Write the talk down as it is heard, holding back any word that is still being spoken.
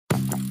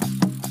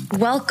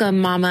Welcome,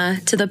 Mama,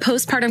 to the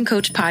Postpartum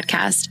Coach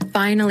Podcast.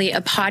 Finally,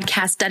 a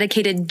podcast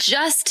dedicated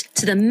just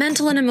to the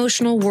mental and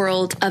emotional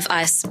world of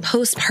us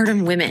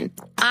postpartum women.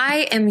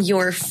 I am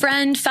your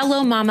friend,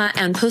 fellow mama,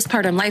 and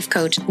postpartum life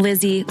coach,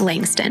 Lizzie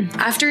Langston.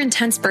 After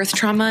intense birth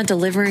trauma,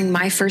 delivering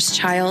my first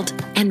child,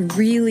 and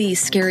really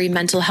scary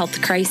mental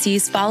health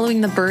crises following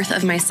the birth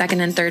of my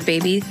second and third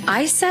baby,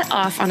 I set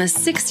off on a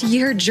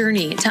 6-year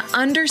journey to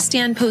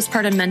understand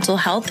postpartum mental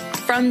health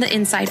from the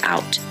inside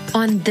out.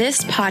 On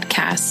this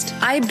podcast,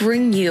 I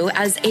bring you,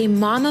 as a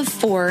mom of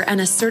 4 and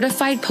a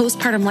certified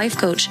postpartum life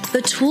coach,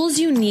 the tools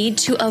you need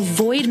to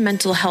avoid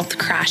mental health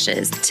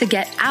crashes, to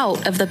get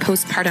out of the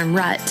postpartum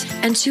rut,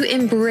 and to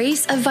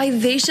embrace a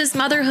vivacious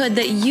motherhood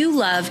that you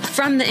love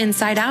from the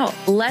inside out.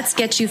 Let's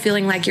get you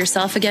feeling like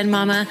yourself again,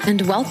 Mama,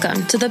 and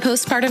welcome to the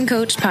Postpartum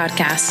Coach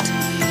Podcast.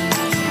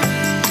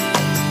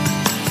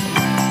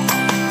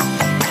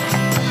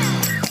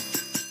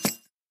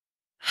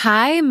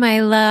 Hi,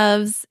 my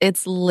loves.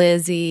 It's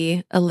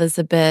Lizzie,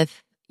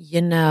 Elizabeth,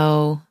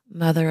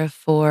 mother of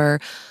 4.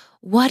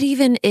 What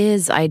even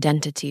is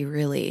identity,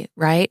 really,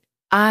 right?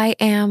 I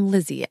am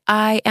Lizzie.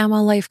 I am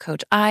a life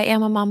coach. I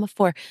am a mom of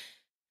 4.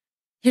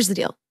 Here's the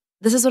deal.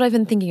 This is what I've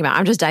been thinking about.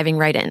 I'm just diving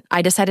right in.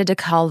 I decided to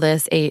call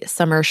this a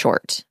summer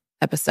short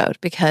episode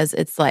because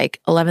it's like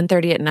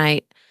 11:30 at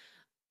night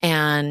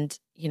and,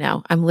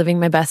 I'm living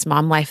my best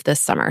mom life this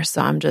summer.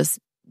 So I'm just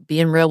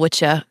being real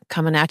with you,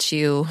 coming at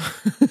you.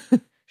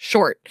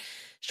 Short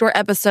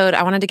episode.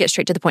 I wanted to get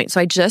straight to the point.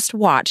 So I just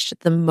watched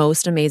the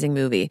most amazing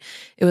movie.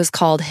 It was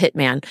called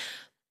Hitman.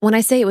 When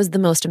I say it was the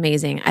most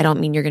amazing, I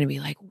don't mean you're going to be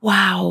like,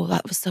 wow,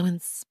 that was so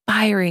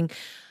inspiring.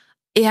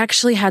 It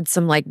actually had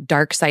some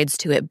dark sides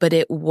to it, but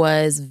it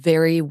was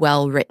very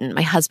well written.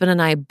 My husband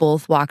and I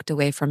both walked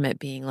away from it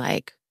being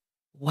like,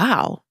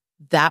 wow,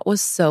 that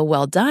was so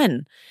well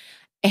done.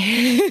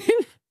 And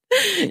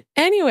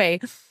anyway,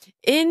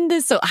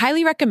 so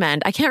highly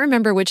recommend. I can't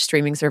remember which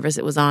streaming service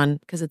it was on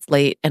because it's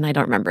late and I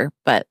don't remember,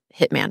 but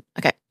Hitman.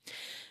 Okay.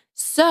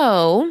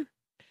 So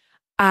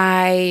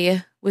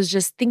I was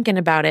just thinking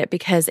about it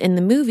because in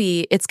the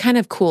movie, it's kind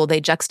of cool. They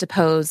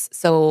juxtapose.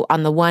 So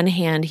on the one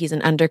hand, he's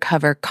an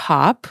undercover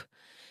cop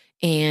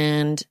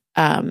and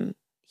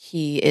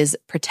he is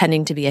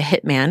pretending to be a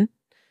hitman,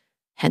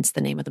 hence the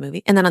name of the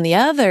movie. And then on the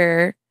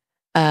other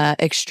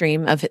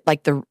extreme of it,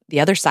 the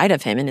other side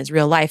of him in his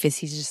real life is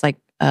he's just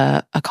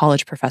a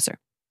college professor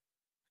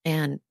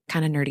and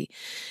kind of nerdy.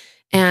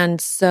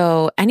 And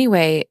so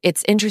anyway,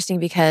 it's interesting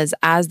because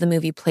as the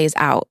movie plays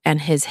out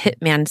and his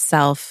hitman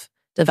self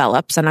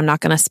develops, and I'm not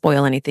going to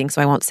spoil anything,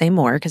 so I won't say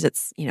more because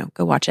it's,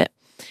 go watch it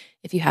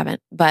if you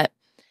haven't. But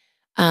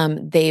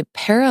they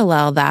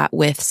parallel that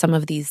with some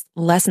of these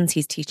lessons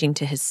he's teaching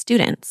to his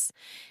students.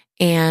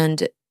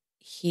 And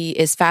he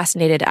is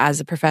fascinated as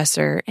a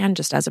professor and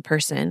just as a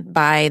person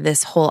by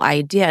this whole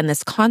idea and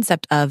this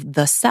concept of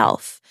the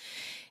self.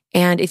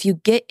 And if you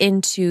get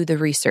into the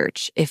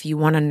research, if you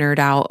want to nerd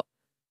out,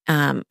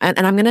 and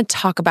I'm going to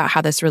talk about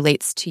how this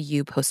relates to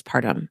you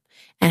postpartum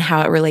and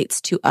how it relates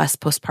to us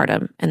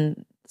postpartum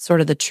and sort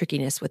of the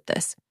trickiness with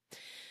this.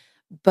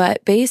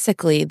 But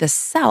basically, the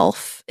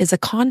self is a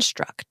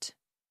construct.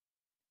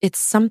 It's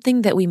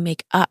something that we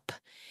make up.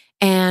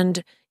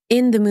 And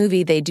in the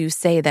movie, they do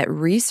say that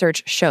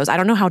research shows, I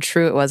don't know how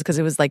true it was because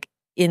it was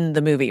in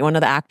the movie. One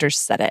of the actors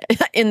said it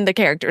in the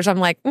characters. I'm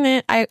like,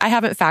 I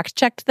haven't fact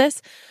checked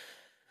this.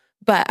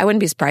 But I wouldn't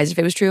be surprised if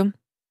it was true,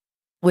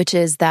 which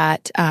is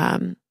that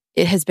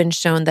it has been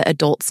shown that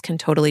adults can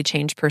totally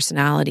change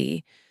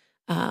personality.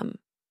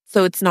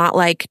 So it's not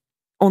like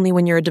only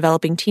when you're a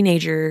developing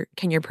teenager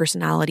can your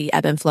personality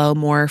ebb and flow,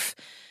 morph,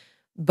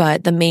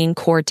 but the main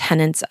core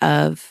tenets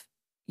of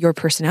your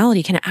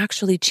personality can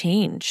actually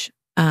change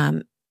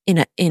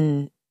in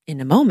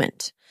a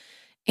moment,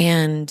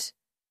 and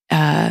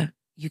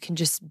you can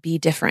just be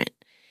different.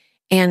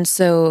 And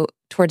so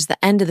towards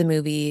the end of the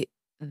movie,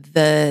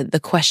 the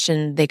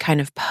question they kind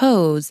of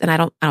pose, and I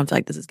don't feel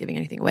like this is giving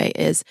anything away,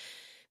 is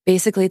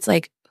basically it's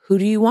who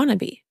do you want to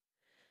be?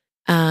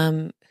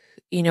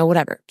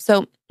 Whatever.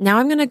 So now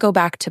I'm going to go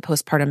back to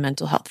postpartum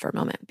mental health for a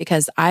moment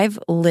because I've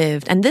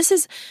lived, and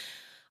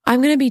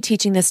I'm going to be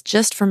teaching this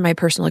just from my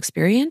personal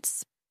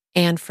experience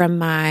and from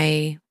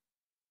my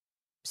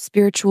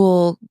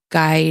spiritual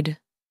guide,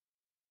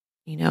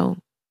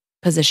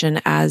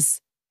 position as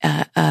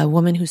a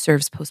woman who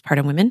serves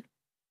postpartum women.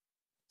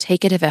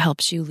 Take it if it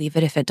helps you, leave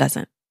it if it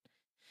doesn't.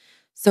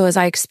 So as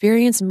I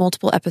experienced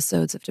multiple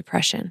episodes of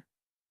depression,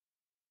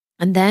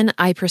 and then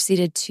I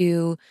proceeded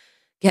to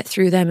get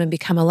through them and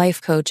become a life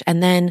coach.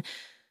 And then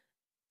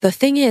the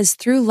thing is,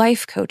 through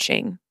life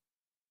coaching,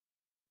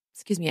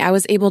 I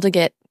was able to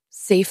get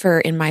safer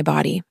in my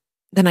body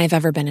than I've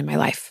ever been in my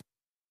life.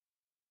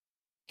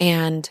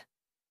 And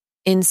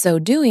in so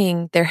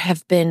doing, there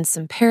have been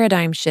some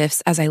paradigm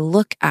shifts as I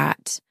look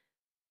at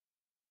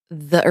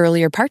the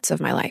earlier parts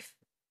of my life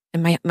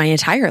and my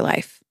entire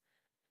life.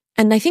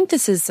 And I think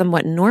this is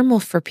somewhat normal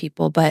for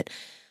people, but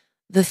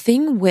the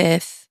thing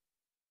with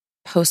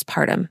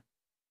postpartum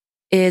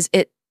is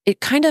it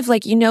kind of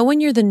like,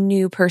 when you're the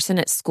new person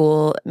at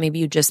school, maybe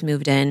you just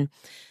moved in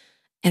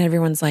and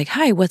everyone's like,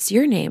 hi, what's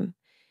your name?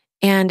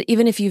 And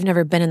even if you've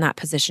never been in that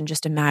position,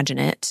 just imagine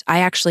it. I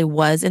actually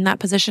was in that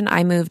position.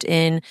 I moved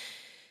in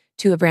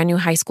to a brand new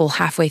high school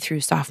halfway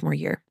through sophomore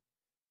year.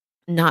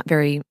 Not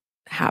very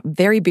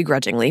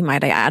begrudgingly,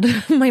 might I add.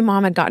 My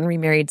mom had gotten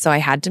remarried, so I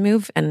had to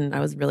move, and I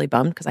was really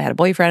bummed because I had a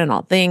boyfriend and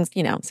all things,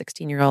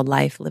 16-year-old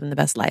life, living the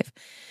best life,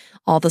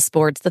 all the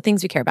sports, the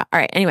things we care about. All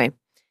right, anyway.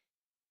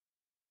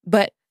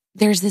 But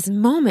there's this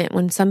moment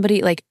when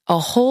somebody, like a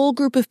whole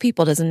group of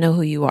people doesn't know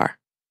who you are.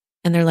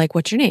 And they're like,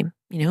 what's your name?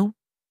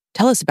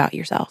 Tell us about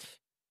yourself.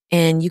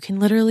 And you can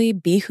literally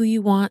be who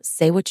you want,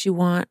 say what you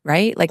want,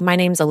 right? Like my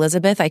name's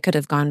Elizabeth. I could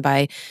have gone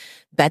by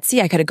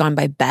Betsy. I could have gone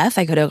by Beth.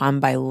 I could have gone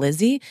by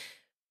Lizzie.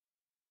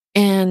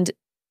 And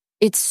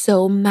it's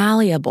so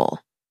malleable,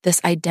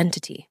 this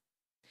identity.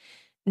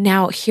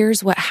 Now,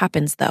 here's what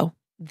happens though.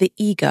 The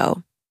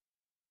ego,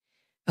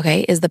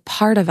 okay, is the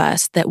part of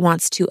us that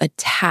wants to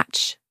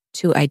attach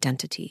to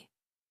identity.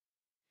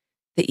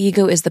 The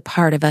ego is the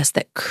part of us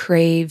that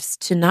craves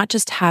to not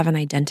just have an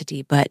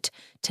identity, but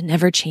to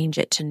never change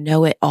it, to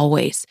know it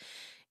always.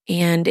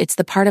 And it's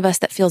the part of us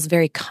that feels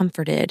very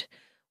comforted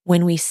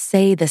when we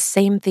say the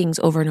same things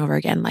over and over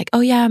again, like, oh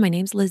yeah, my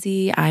name's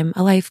Lizzie, I'm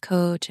a life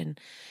coach, and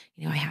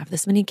I have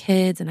this many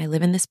kids, and I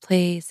live in this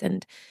place,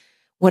 and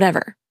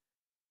whatever.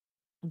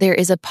 There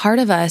is a part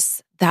of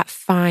us that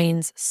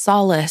finds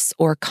solace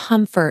or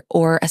comfort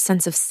or a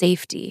sense of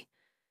safety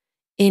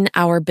in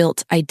our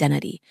built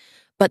identity.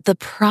 But the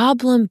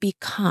problem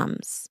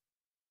becomes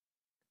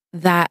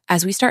that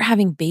as we start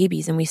having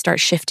babies and we start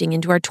shifting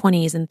into our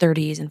 20s and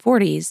 30s and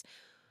 40s,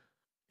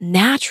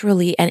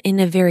 naturally and in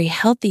a very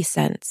healthy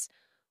sense,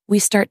 we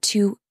start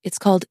to, it's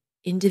called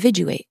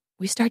individuate.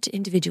 We start to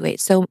individuate.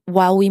 So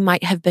while we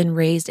might have been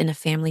raised in a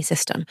family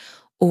system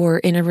or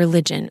in a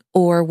religion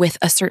or with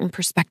a certain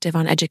perspective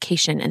on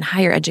education and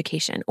higher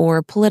education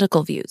or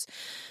political views,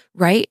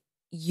 right?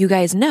 You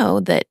guys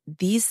know that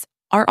these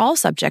are all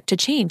subject to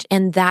change,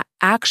 and that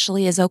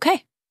actually is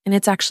okay. And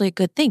it's actually a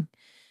good thing.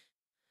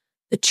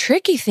 The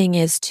tricky thing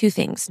is two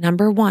things.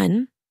 Number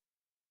one,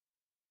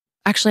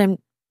 actually,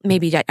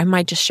 I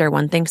might just share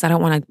one thing because I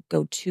don't want to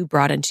go too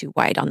broad and too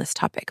wide on this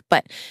topic.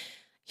 But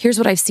here's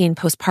what I've seen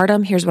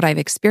postpartum. Here's what I've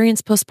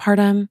experienced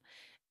postpartum.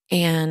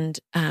 And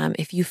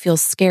if you feel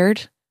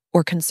scared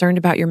or concerned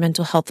about your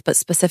mental health, but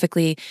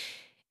specifically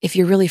if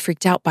you're really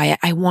freaked out by it,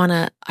 I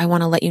wanna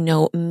let you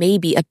know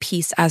maybe a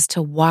piece as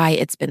to why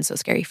it's been so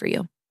scary for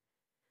you.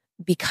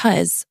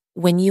 Because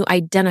when you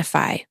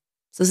identify,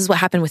 so this is what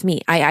happened with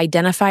me. I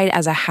identified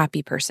as a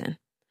happy person.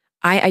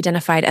 I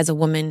identified as a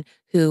woman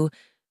who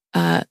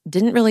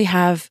didn't really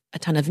have a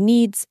ton of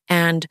needs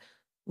and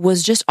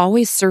was just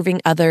always serving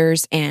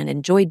others and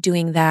enjoyed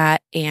doing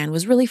that and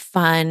was really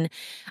fun.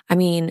 I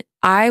mean,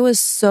 I was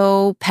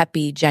so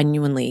peppy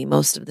genuinely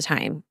most of the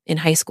time. In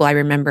high school, I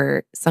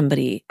remember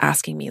somebody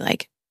asking me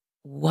like,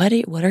 what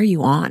are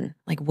you on?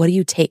 Like, what do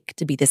you take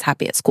to be this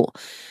happy at school?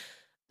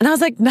 And I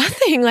was like,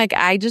 nothing. Like,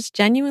 I just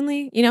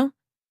genuinely,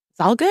 it's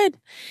all good.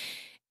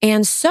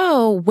 And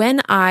so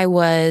when I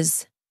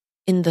was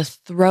in the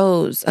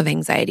throes of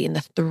anxiety, in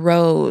the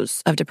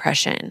throes of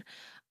depression,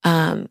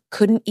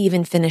 couldn't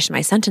even finish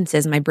my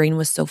sentences. My brain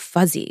was so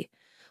fuzzy.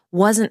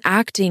 Wasn't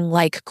acting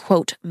like,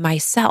 quote,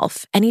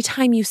 myself.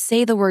 Anytime you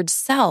say the word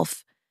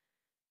self,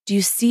 do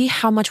you see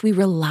how much we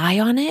rely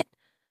on it?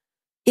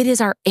 It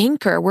is our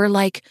anchor. We're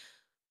like,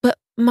 but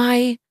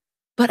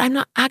I'm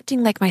not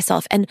acting like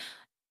myself. And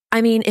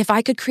I mean, if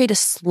I could create a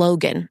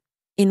slogan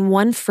in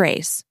one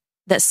phrase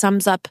that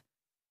sums up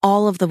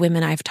all of the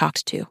women I've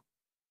talked to,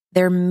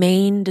 their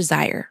main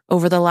desire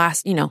over the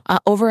last,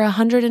 over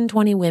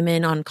 120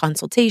 women on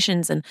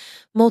consultations and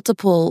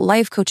multiple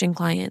life coaching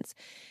clients,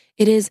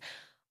 it is,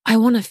 I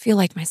want to feel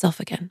like myself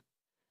again.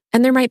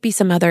 And there might be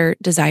some other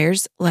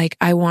desires, like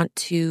I want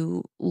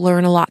to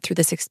learn a lot through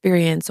this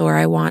experience, or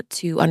I want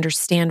to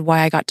understand why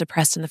I got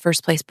depressed in the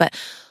first place. But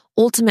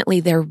ultimately,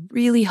 they're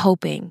really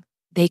hoping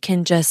they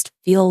can just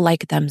feel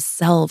like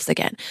themselves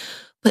again.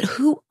 But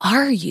who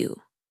are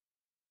you?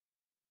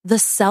 The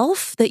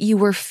self that you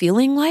were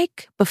feeling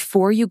like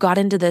before you got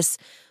into this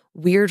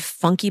weird,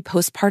 funky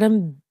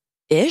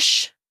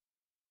postpartum-ish?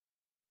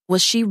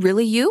 Was she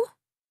really you?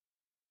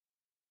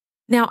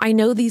 Now, I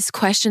know these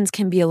questions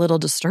can be a little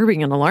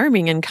disturbing and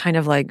alarming and kind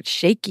of like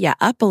shake you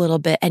up a little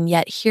bit. And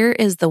yet here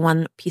is the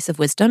one piece of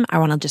wisdom. I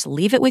want to just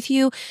leave it with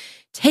you.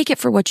 Take it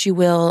for what you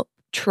will.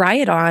 Try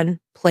it on.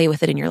 Play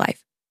with it in your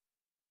life.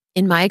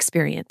 In my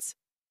experience,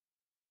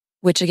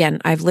 which again,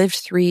 I've lived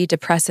 3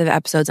 depressive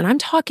episodes, and I'm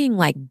talking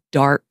like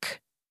dark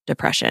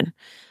depression,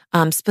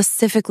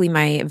 specifically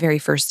my very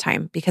first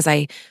time, because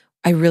I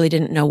really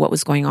didn't know what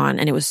was going on.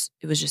 And it was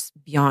just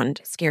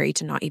beyond scary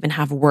to not even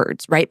have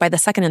words, right? By the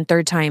second and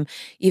third time,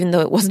 even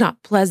though it was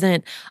not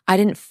pleasant, I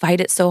didn't fight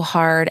it so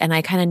hard. And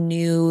I kind of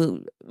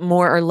knew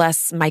more or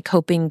less my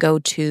coping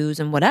go-tos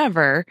and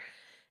whatever.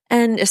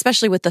 And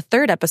especially with the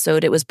third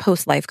episode, it was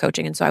post-life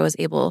coaching. And so I was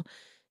able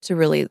to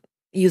really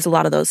use a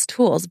lot of those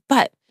tools.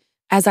 But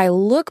as I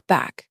look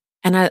back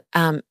and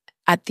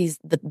at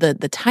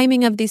the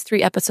timing of these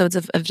 3 episodes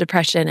of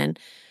depression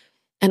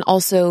and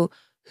also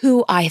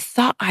who I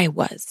thought I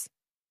was,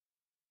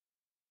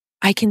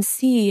 I can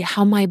see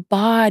how my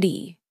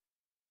body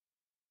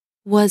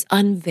was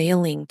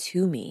unveiling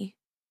to me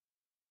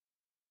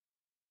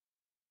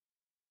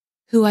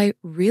who I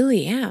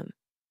really am.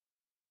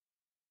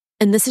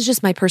 And this is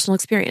just my personal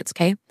experience,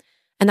 okay?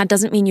 And that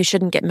doesn't mean you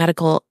shouldn't get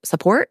medical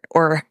support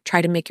or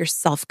try to make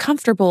yourself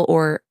comfortable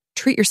or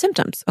treat your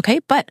symptoms, okay?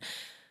 But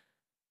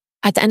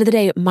at the end of the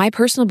day, my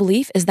personal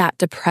belief is that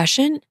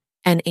depression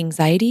and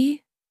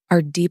anxiety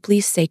are deeply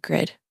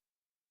sacred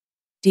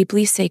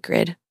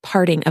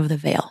parting of the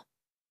veil.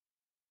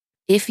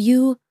 If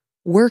you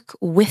work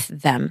with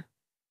them,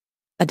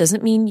 that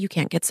doesn't mean you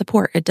can't get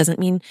support. It doesn't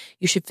mean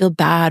you should feel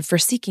bad for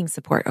seeking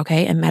support,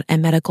 okay? And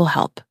medical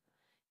help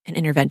and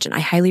intervention. I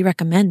highly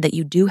recommend that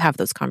you do have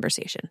those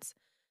conversations.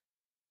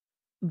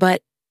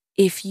 But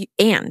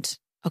and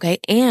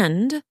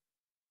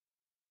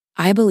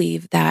I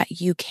believe that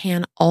you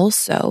can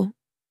also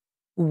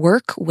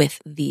work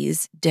with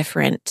these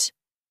different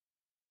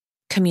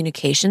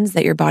communications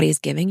that your body is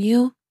giving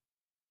you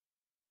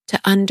to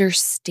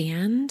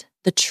understand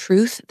the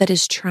truth that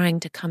is trying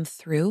to come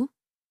through,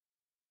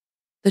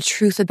 the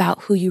truth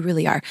about who you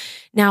really are.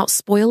 Now,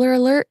 spoiler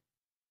alert,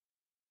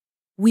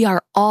 we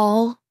are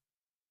all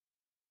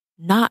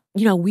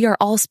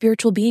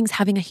spiritual beings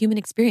having a human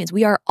experience.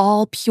 We are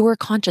all pure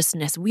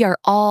consciousness. We are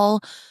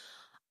all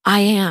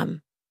I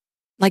am.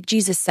 Like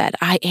Jesus said,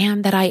 I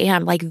am that I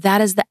am. Like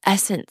that is the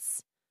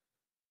essence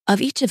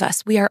of each of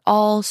us. We are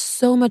all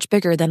so much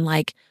bigger than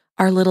like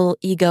our little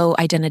ego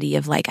identity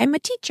of like, I'm a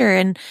teacher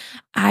and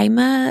I'm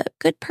a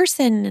good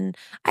person and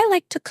I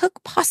like to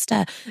cook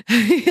pasta.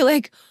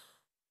 Like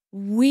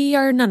we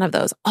are none of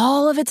those.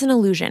 All of it's an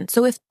illusion.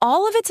 So if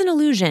all of it's an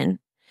illusion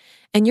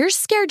and you're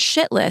scared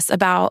shitless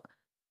about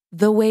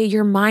the way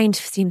your mind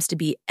seems to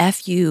be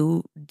fucked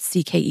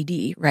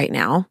right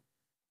now.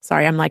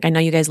 Sorry, I'm like, I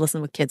know you guys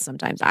listen with kids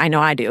sometimes. I know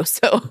I do.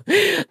 So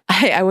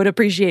I would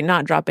appreciate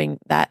not dropping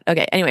that.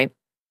 Okay, anyway.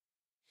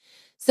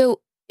 So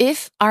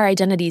if our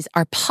identities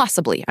are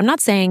possibly, I'm not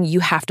saying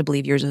you have to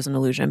believe yours is an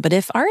illusion, but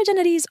if our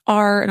identities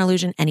are an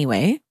illusion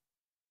anyway,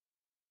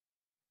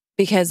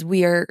 because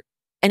we are,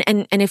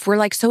 and if we're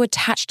like so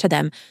attached to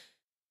them,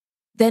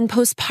 then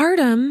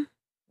postpartum,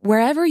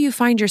 wherever you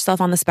find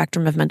yourself on the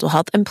spectrum of mental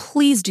health, and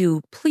please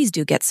do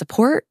get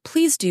support.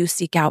 Please do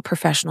seek out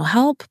professional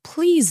help.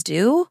 Please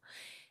do.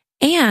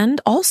 And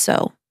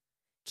also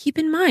keep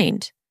in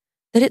mind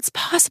that it's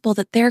possible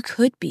that there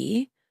could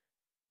be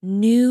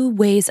new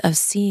ways of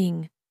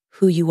seeing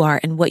who you are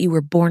and what you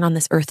were born on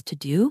this earth to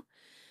do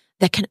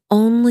that can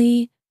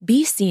only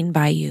be seen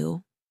by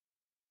you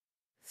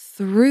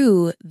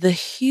through the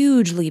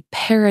hugely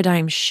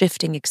paradigm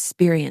shifting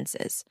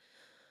experiences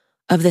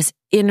of this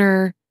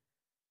inner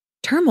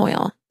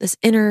turmoil, this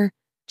inner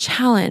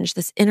challenge,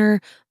 this inner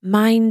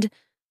mind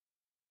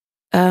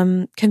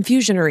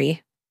confusionery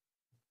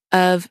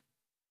of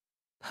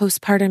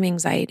postpartum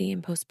anxiety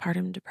and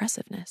postpartum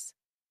depressiveness.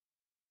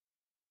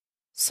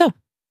 So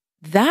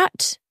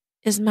that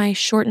is my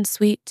short and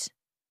sweet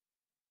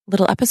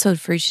little episode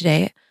for you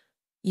today.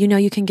 You know,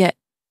 you can get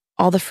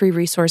all the free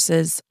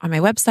resources on my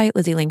website,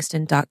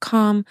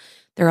 LizzieLangston.com.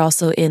 They're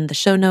also in the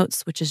show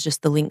notes, which is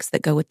just the links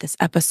that go with this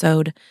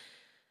episode.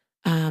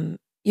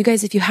 You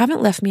guys, if you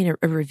haven't left me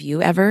a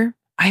review ever,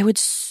 I would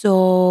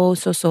so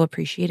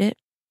appreciate it.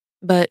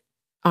 But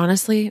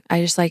honestly,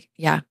 I just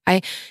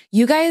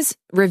you guys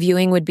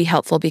reviewing would be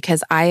helpful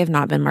because I have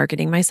not been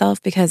marketing myself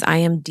because I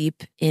am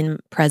deep in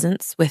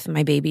presence with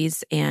my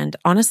babies and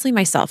honestly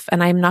myself.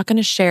 And I'm not going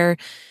to share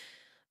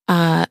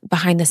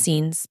behind the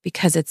scenes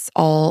because it's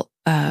all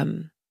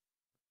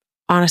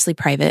honestly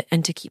private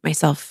and to keep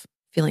myself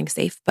feeling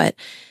safe. But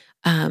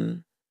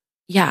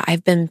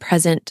I've been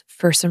present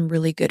for some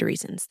really good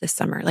reasons this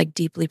summer, like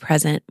deeply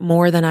present,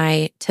 more than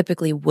I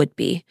typically would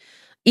be.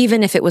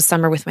 Even if it was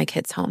summer with my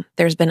kids home,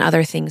 there's been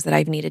other things that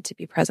I've needed to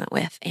be present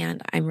with,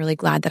 and I'm really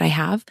glad that I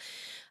have.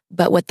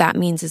 But what that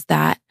means is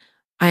that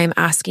I'm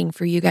asking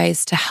for you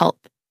guys to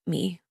help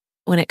me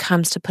when it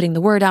comes to putting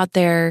the word out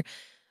there.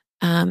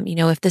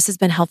 If this has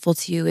been helpful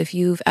to you, if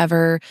you've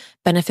ever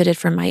benefited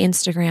from my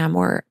Instagram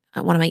or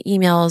one of my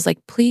emails, like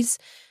please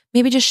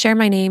maybe just share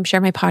my name,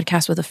 share my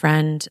podcast with a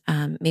friend,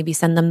 maybe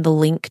send them the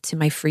link to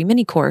my free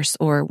mini course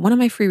or one of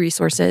my free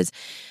resources.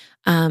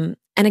 And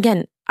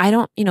again, I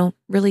don't,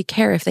 really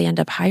care if they end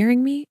up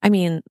hiring me. I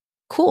mean,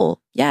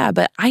 cool. Yeah,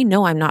 but I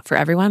know I'm not for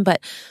everyone. But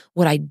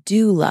what I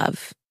do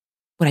love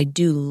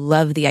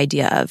the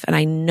idea of, and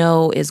I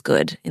know is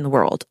good in the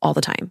world all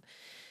the time,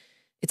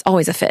 it's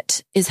always a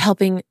fit, is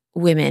helping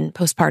women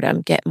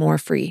postpartum get more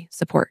free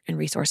support and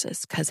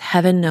resources because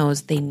heaven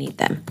knows they need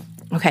them.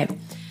 Okay.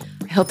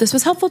 I hope this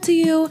was helpful to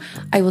you.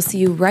 I will see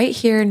you right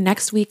here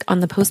next week on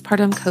the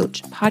Postpartum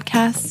Coach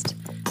podcast.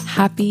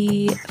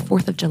 Happy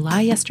 4th of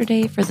July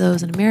yesterday for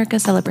those in America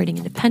celebrating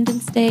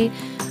Independence Day.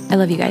 I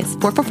love you guys.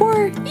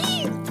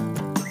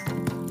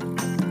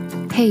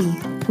 444. Hey,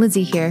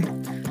 Lizzie here.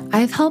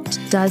 I've helped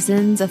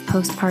dozens of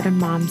postpartum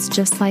moms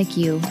just like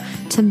you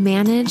to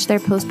manage their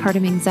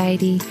postpartum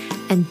anxiety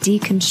and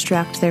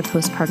deconstruct their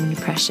postpartum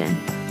depression.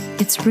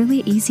 It's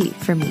really easy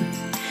for me.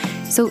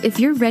 So if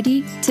you're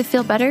ready to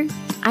feel better,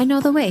 I know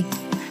the way.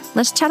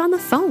 Let's chat on the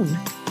phone.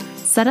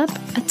 Set up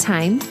a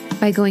time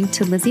by going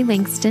to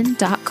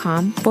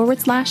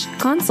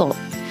LizzieLangston.com/consult.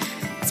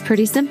 It's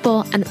pretty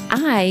simple, and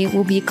I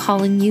will be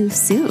calling you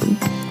soon.